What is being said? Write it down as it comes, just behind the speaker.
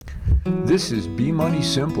This is Be Money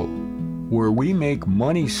Simple, where we make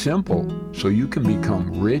money simple so you can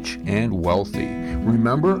become rich and wealthy.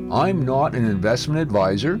 Remember, I'm not an investment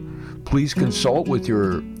advisor. Please consult with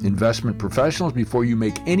your investment professionals before you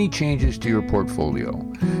make any changes to your portfolio.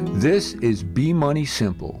 This is Be Money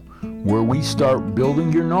Simple, where we start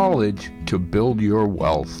building your knowledge to build your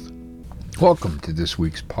wealth. Welcome to this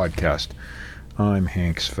week's podcast. I'm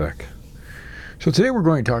Hank Sveck. So today we're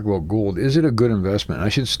going to talk about gold. Is it a good investment? I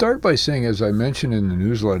should start by saying, as I mentioned in the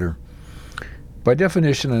newsletter, by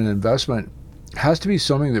definition, an investment has to be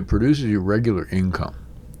something that produces you regular income.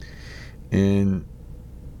 And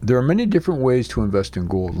there are many different ways to invest in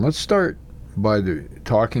gold. Let's start by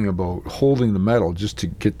talking about holding the metal, just to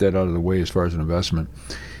get that out of the way as far as an investment.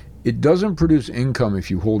 It doesn't produce income if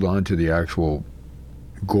you hold on to the actual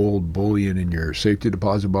gold bullion in your safety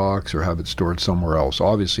deposit box or have it stored somewhere else,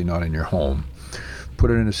 obviously not in your home. Put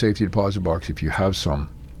it in a safety deposit box if you have some.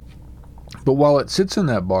 But while it sits in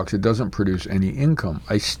that box, it doesn't produce any income.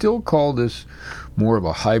 I still call this more of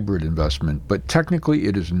a hybrid investment, but technically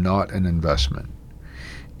it is not an investment.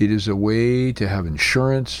 It is a way to have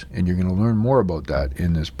insurance, and you're going to learn more about that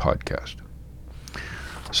in this podcast.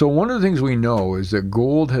 So one of the things we know is that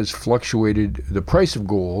gold has fluctuated, the price of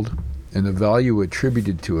gold and the value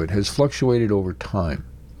attributed to it has fluctuated over time.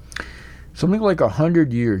 Something like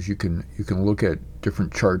 100 years, you can look at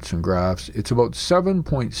different charts and graphs. It's about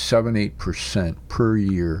 7.78% per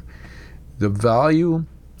year. The value,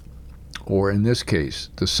 or in this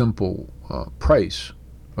case, the simple price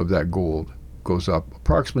of that gold goes up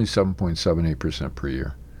approximately 7.78% per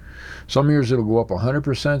year. Some years it'll go up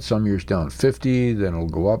 100%, some years down 50, then it'll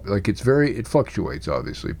go up. It fluctuates,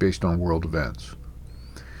 obviously, based on world events.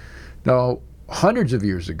 Now, hundreds of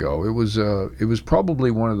years ago, it was probably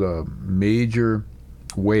one of the major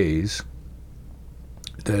ways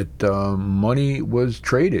that money was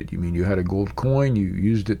traded. You had a gold coin, you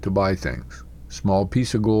used it to buy things. Small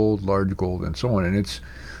piece of gold, large gold, and so on. And it's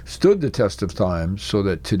stood the test of time so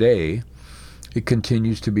that today it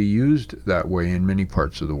continues to be used that way in many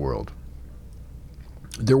parts of the world.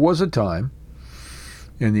 There was a time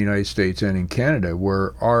in the United States and in Canada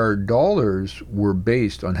where our dollars were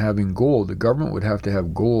based on having gold. The government would have to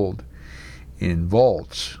have gold in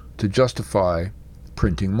vaults to justify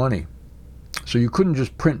printing money. So you couldn't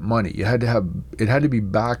just print money. It had to be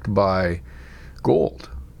backed by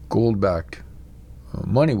gold-backed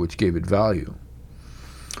money, which gave it value.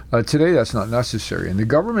 Today, that's not necessary. And the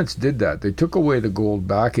governments did that. They took away the gold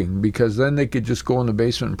backing because then they could just go in the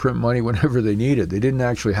basement and print money whenever they needed. They didn't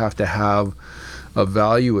actually have to have a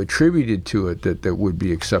value attributed to it that would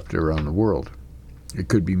be accepted around the world. It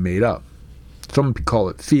could be made up. Some call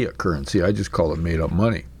it fiat currency. I just call it made up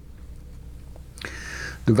money.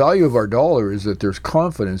 The value of our dollar is that there's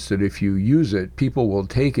confidence that if you use it, people will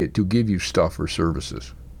take it to give you stuff or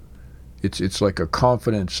services. It's like a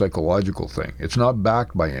confident psychological thing. It's not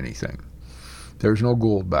backed by anything. There's no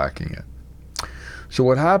gold backing it. So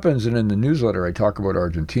what happens, and in the newsletter I talk about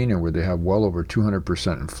Argentina, where they have well over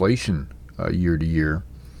 200% inflation year to year,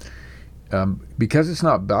 because it's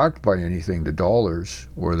not backed by anything, the dollars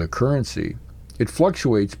or the currency, it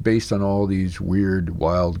fluctuates based on all these weird,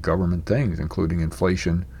 wild government things, including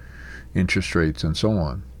inflation, interest rates, and so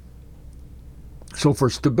on. So for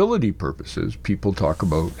stability purposes, people talk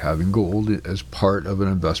about having gold as part of an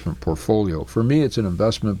investment portfolio. For me, it's an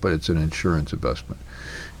investment, but it's an insurance investment.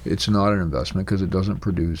 It's not an investment because it doesn't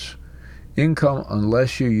produce income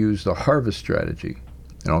unless you use the harvest strategy.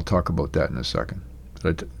 And I'll talk about that in a second.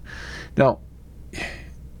 Now,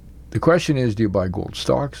 the question is, do you buy gold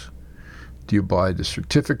stocks? Do you buy the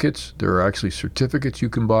certificates? There are actually certificates you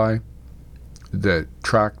can buy that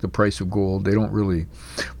track the price of gold. They don't really,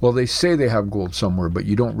 they say they have gold somewhere, but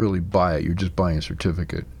you don't really buy it. You're just buying a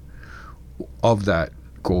certificate of that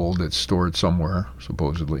gold that's stored somewhere,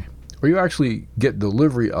 supposedly. Or you actually get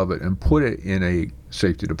delivery of it and put it in a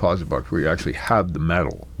safety deposit box where you actually have the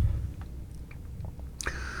metal.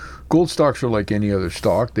 Gold stocks are like any other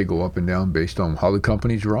stock. They go up and down based on how the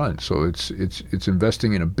company's run. So it's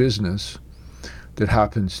investing in a business that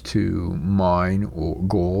happens to mine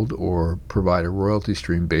gold or provide a royalty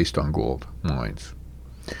stream based on gold mines.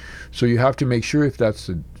 So you have to make sure, if that's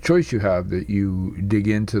the choice you have, that you dig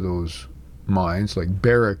into those mines. Like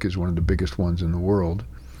Barrick is one of the biggest ones in the world.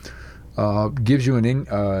 Gives you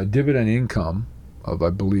a dividend income of, I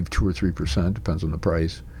believe, 2 or 3%, depends on the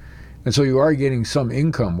price. And so you are getting some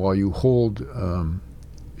income while you hold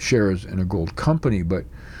shares in a gold company, but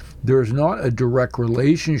there's not a direct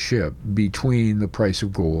relationship between the price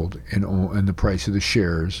of gold and the price of the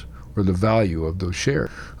shares or the value of those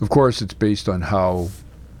shares. Of course, it's based on how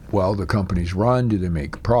well the companies run? Do they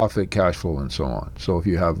make profit, cash flow, and so on? So if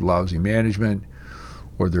you have lousy management,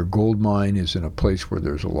 or their gold mine is in a place where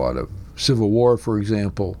there's a lot of civil war, for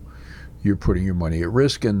example, you're putting your money at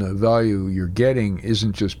risk, and the value you're getting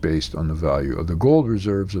isn't just based on the value of the gold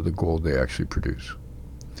reserves or the gold they actually produce.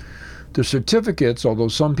 The certificates, although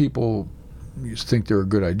some people think they're a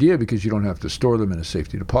good idea because you don't have to store them in a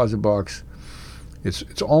safety deposit box,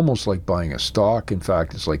 it's almost like buying a stock. In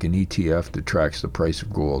fact, it's like an ETF that tracks the price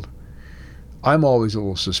of gold. I'm always a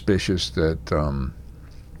little suspicious that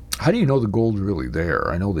how do you know the gold's really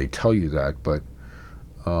there? I know they tell you that, but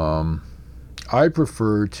I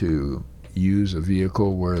prefer to use a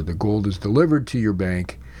vehicle where the gold is delivered to your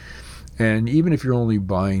bank, and even if you're only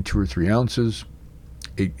buying 2 or 3 ounces,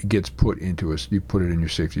 it gets put into you put it in your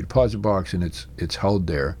safety deposit box, and it's held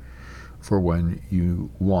there for when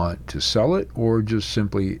you want to sell it, or just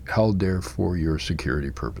simply held there for your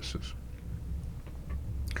security purposes.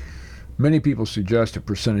 Many people suggest a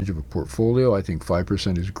percentage of a portfolio. I think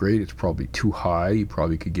 5% is great. It's probably too high. You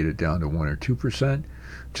probably could get it down to 1 or 2%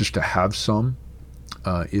 just to have some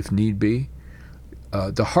if need be.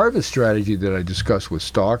 The harvest strategy that I discussed with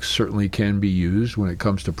stocks certainly can be used when it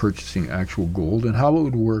comes to purchasing actual gold. And how it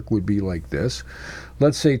would work would be like this.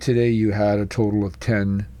 Let's say today you had a total of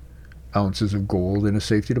 10 ounces of gold in a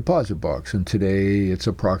safety deposit box. And today it's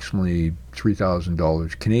approximately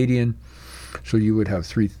 $3,000 Canadian. So you would have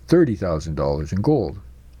 $30,000 in gold.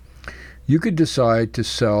 You could decide to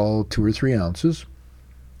sell 2 or 3 ounces.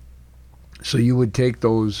 So you would take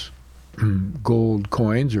those gold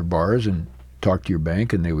coins or bars and talk to your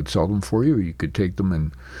bank, and they would sell them for you, or you could take them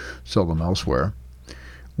and sell them elsewhere.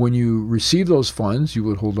 When you receive those funds, you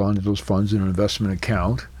would hold on to those funds in an investment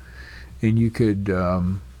account, and you could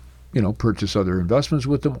purchase other investments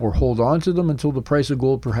with them, or hold on to them until the price of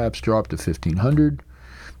gold perhaps dropped to $1,500,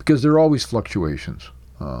 because there are always fluctuations.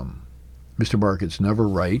 Mr. Market's never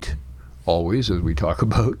right, always, as we talk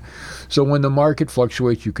about. So when the market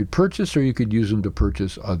fluctuates, you could purchase, or you could use them to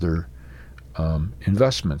purchase other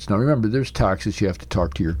investments. Now remember, there's taxes. You have to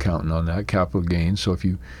talk to your accountant on that, capital gains. So if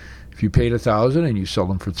you paid $1,000 and you sell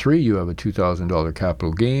them for $3,000, you have a $2,000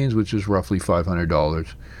 capital gains, which is roughly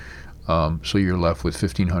 $500. So you're left with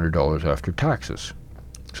 $1,500 after taxes.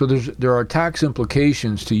 So there are tax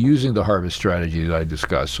implications to using the harvest strategy that I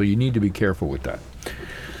discussed. So you need to be careful with that.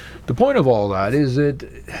 The point of all that is that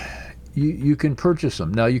you can purchase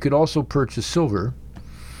them. Now you could also purchase silver.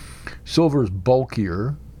 Silver is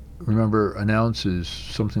bulkier. Remember, an ounce is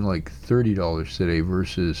something like $30 today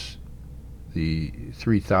versus the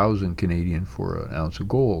 3,000 Canadian for an ounce of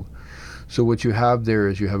gold. So what you have there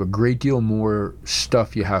is you have a great deal more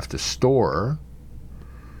stuff you have to store,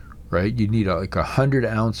 right? You need like 100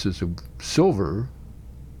 ounces of silver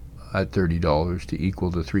at $30 to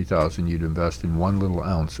equal the 3,000 you'd invest in 1 little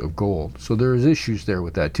ounce of gold. So there's issues there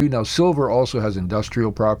with that too. Now silver also has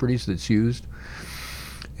industrial properties that's used,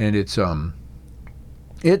 and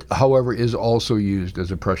it, however, is also used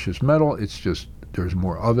as a precious metal. It's just there's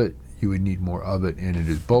more of it. You would need more of it, and it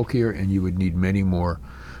is bulkier, and you would need many more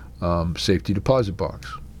safety deposit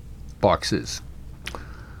boxes.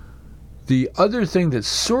 The other thing that's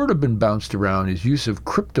sort of been bounced around is use of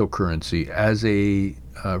cryptocurrency as a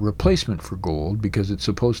replacement for gold, because it's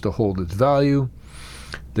supposed to hold its value.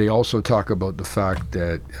 They also talk about the fact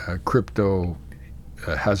that crypto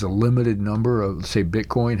has a limited number of, say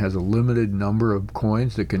Bitcoin has a limited number of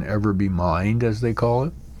coins that can ever be mined, as they call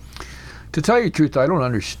it. To tell you the truth, I don't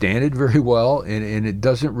understand it very well, and it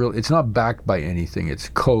doesn't really, it's not backed by anything. It's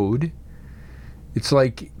code. It's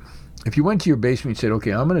like if you went to your basement and said,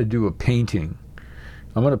 okay, I'm going to do a painting.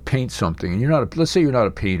 I'm going to paint something, and let's say you're not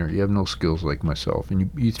a painter, you have no skills like myself, and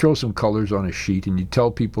you throw some colors on a sheet and you tell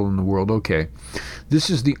people in the world, okay, this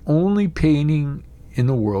is the only painting in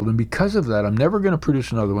the world, and because of that, I'm never going to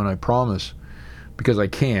produce another one, I promise, because I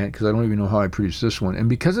can't, because I don't even know how I produced this one, and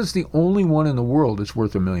because it's the only one in the world, it's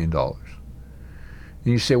worth $1 million. And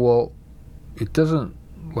you say, well, it doesn't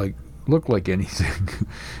look like anything.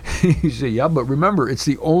 You say, yeah, but remember, it's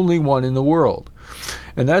the only one in the world.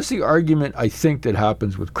 And that's the argument, I think, that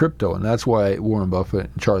happens with crypto, and that's why Warren Buffett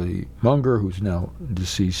and Charlie Munger, who's now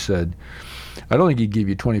deceased, said, I don't think he'd give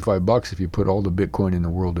you $25 if you put all the Bitcoin in the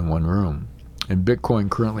world in one room. And Bitcoin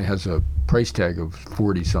currently has a price tag of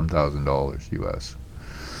 $40-some thousand US.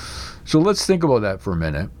 So let's think about that for a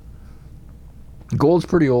minute. Gold's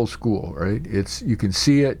pretty old school, right? You can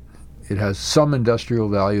see it. It has some industrial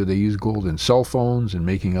value. They use gold in cell phones and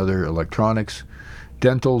making other electronics.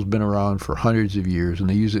 Dental's been around for hundreds of years, and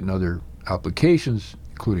they use it in other applications,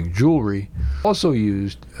 including jewelry. Also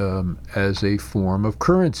used as a form of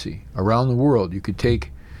currency around the world. You could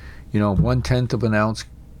take, 1/10 of an ounce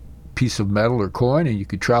piece of metal or coin, and you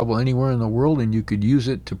could travel anywhere in the world and you could use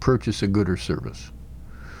it to purchase a good or service.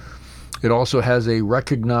 It also has a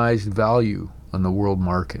recognized value on the world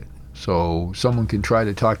market. So someone can try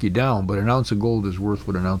to talk you down, but an ounce of gold is worth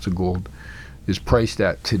what an ounce of gold is priced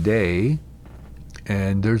at today,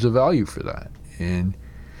 and there's a value for that. And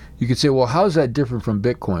you could say, well, how's that different from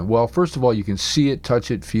Bitcoin? Well, first of all, you can see it,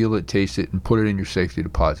 touch it, feel it, taste it, and put it in your safety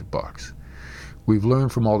deposit box. We've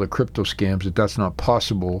learned from all the crypto scams that that's not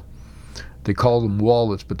possible. They call them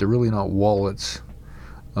wallets, but they're really not wallets.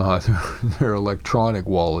 They're electronic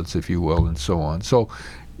wallets, if you will, and so on. So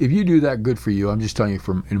if you do that, good for you. I'm just telling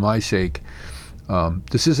you, in my sake,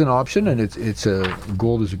 this is an option, and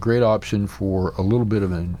gold is a great option for a little bit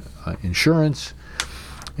of an insurance.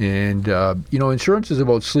 And insurance is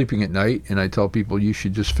about sleeping at night, and I tell people you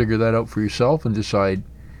should just figure that out for yourself and decide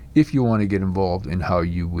if you want to get involved and how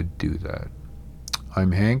you would do that.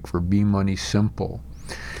 I'm Hank for Be Money Simple.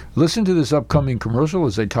 Listen to this upcoming commercial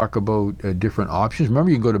as I talk about different options.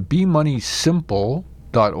 Remember, you can go to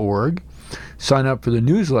bemoneysimple.org. Sign up for the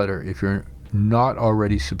newsletter if you're not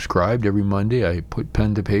already subscribed. Every Monday I put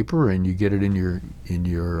pen to paper and you get it in your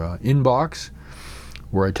inbox,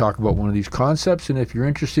 where I talk about one of these concepts. And if you're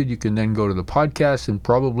interested, you can then go to the podcast, and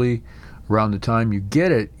probably around the time you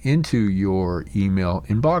get it into your email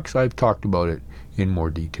inbox, I've talked about it in more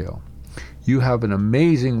detail. You have an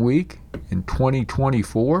amazing week in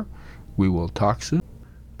 2024. We will talk soon.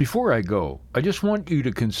 Before I go, I just want you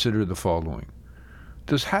to consider the following.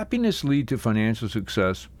 Does happiness lead to financial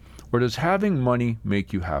success, or does having money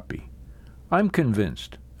make you happy? I'm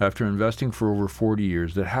convinced, after investing for over 40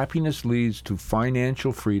 years, that happiness leads to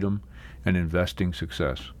financial freedom and investing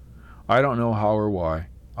success. I don't know how or why.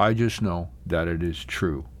 I just know that it is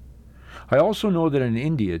true. I also know that in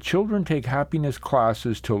India, children take happiness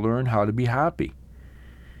classes to learn how to be happy.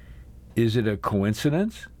 Is it a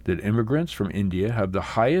coincidence that immigrants from India have the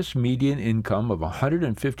highest median income of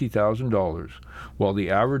 $150,000, while the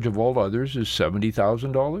average of all others is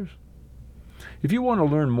 $70,000? If you want to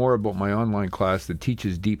learn more about my online class that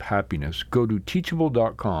teaches deep happiness, go to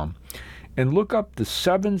teachable.com and look up the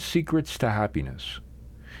 7 Secrets to Happiness.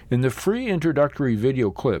 In the free introductory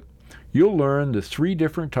video clip, you'll learn the 3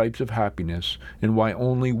 different types of happiness and why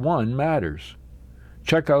only one matters.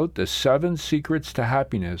 Check out the 7 Secrets to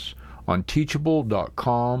Happiness on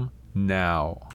teachable.com now.